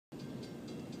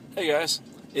Hey guys,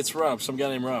 it's Rob, some guy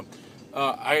named Rob.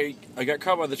 I got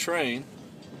caught by the train,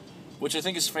 which I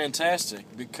think is fantastic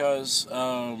because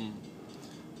I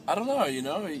don't know,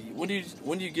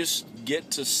 when you just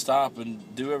get to stop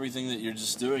and do everything that you're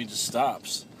just doing, just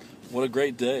stops. What a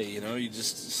great day, you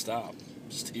just stop,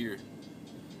 just here.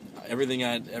 Everything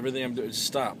I'm doing just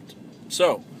stopped.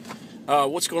 So,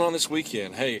 what's going on this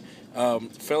weekend? Hey,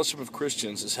 Fellowship of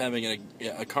Christians is having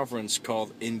a conference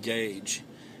called Engage.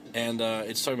 And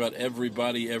it's talking about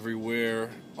everybody, everywhere,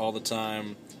 all the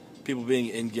time, people being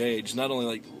engaged, not only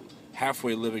like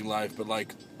halfway living life, but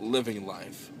like living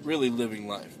life, really living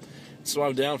life. So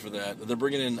I'm down for that. They're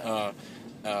bringing in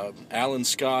Alan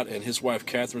Scott and his wife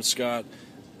Catherine Scott,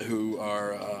 who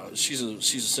are she's a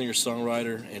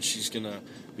singer-songwriter, and she's gonna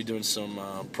be doing some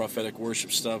prophetic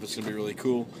worship stuff. It's gonna be really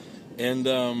cool, and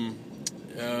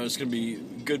it's gonna be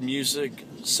good music,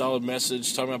 solid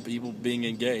message, talking about people being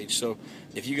engaged. So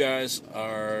if you guys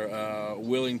are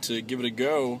willing to give it a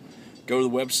go to the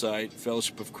website,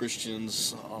 Fellowship of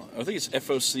Christians. I think it's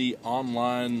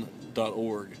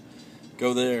foconline.org.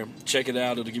 Go there, check it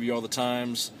out. It'll give you all the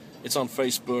times. It's on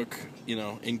Facebook.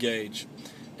 Engage.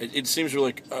 It seems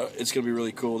really it's going to be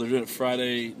really cool. They're doing it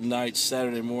Friday night,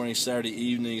 Saturday morning, Saturday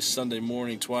evening, Sunday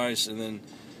morning twice, and then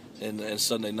and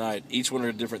Sunday night. Each one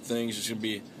are different things. There's going to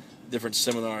be different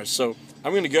seminars. So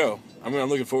I'm going to go. I'm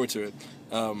looking forward to it.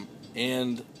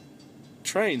 And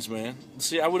trains, man.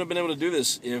 See, I wouldn't have been able to do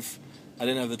this if I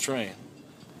didn't have the train.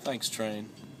 Thanks, train.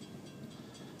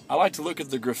 I like to look at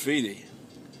the graffiti.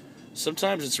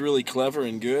 Sometimes it's really clever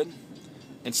and good,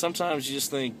 and sometimes you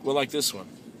just think, well, like this one.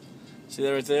 See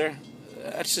that right there?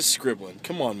 That's just scribbling.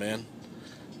 Come on, man.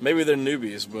 Maybe they're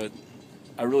newbies, but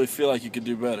I really feel like you could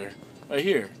do better. Right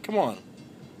here. Come on.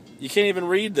 You can't even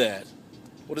read that.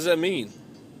 What does that mean?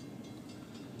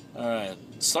 Alright.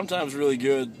 Sometimes really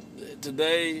good.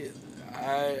 Today,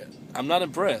 I'm not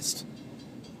impressed.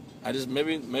 I just,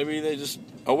 maybe they just,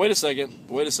 oh, wait a second.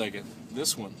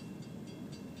 This one.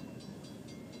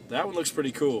 That one looks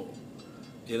pretty cool.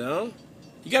 You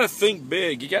gotta think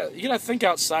big. You gotta think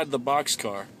outside the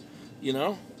boxcar. You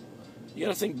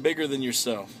gotta think bigger than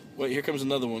yourself. Wait, here comes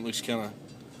another one. Looks kinda,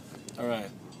 alright.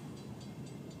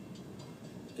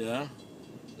 Yeah,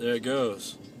 there it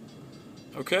goes.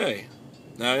 Okay,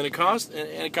 now in a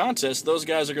contest, those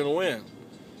guys are going to win,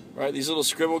 right? These little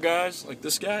scribble guys, like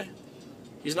this guy,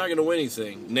 he's not going to win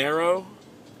anything. Narrow,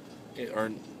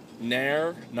 or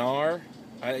nar.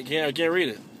 I can't read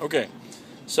it. Okay,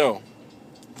 so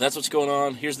that's what's going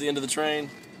on. Here's the end of the train.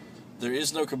 There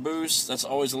is no caboose. That's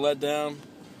always a letdown.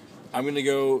 I'm going to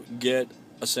go get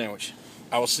a sandwich.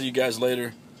 I will see you guys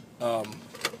later.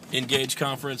 Engage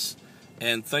conference.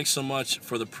 And thanks so much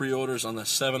for the pre-orders on the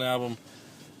 7 album.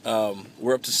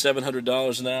 We're up to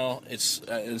 $700 now. It's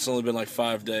only been like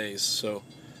 5 days, so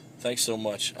thanks so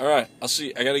much. All right, I'll see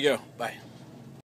you. I gotta go. Bye.